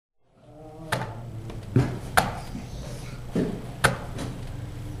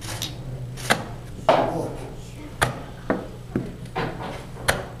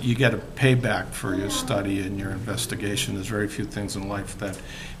you get a payback for your study and your investigation. There's very few things in life that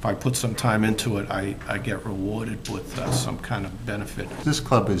if I put some time into it, I get rewarded with some kind of benefit. This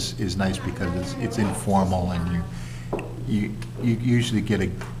club is nice because it's informal, and you usually get a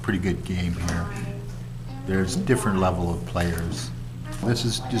pretty good game here. There's a different level of players. This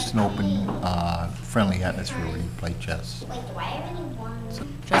is just an open, friendly atmosphere where you play chess.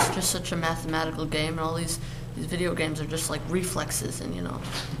 Chess is just such a mathematical game, and all these video games are just like reflexes, and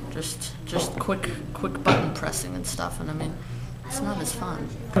just quick button pressing and stuff. And I mean, it's not as fun.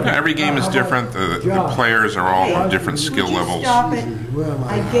 Yeah, every game is different. The players are all of different skill levels. Stop it!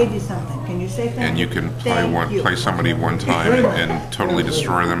 I gave you something. Can you say thank you? And you can play somebody one time and totally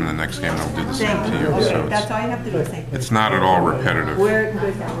destroy them, and the next game they'll do the same to you. So that's all you have to do. Thank you. it's not at all repetitive.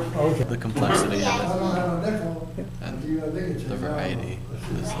 The complexity of it and the variety.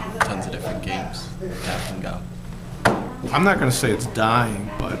 There's tons of different games that can go. I'm not going to say it's dying,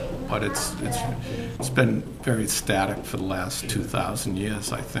 but it's been very static for the last 2,000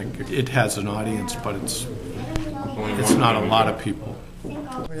 years. I think it has an audience, but it's not a lot of people.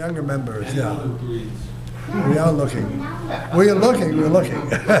 For younger members, yeah. We are looking. We're looking.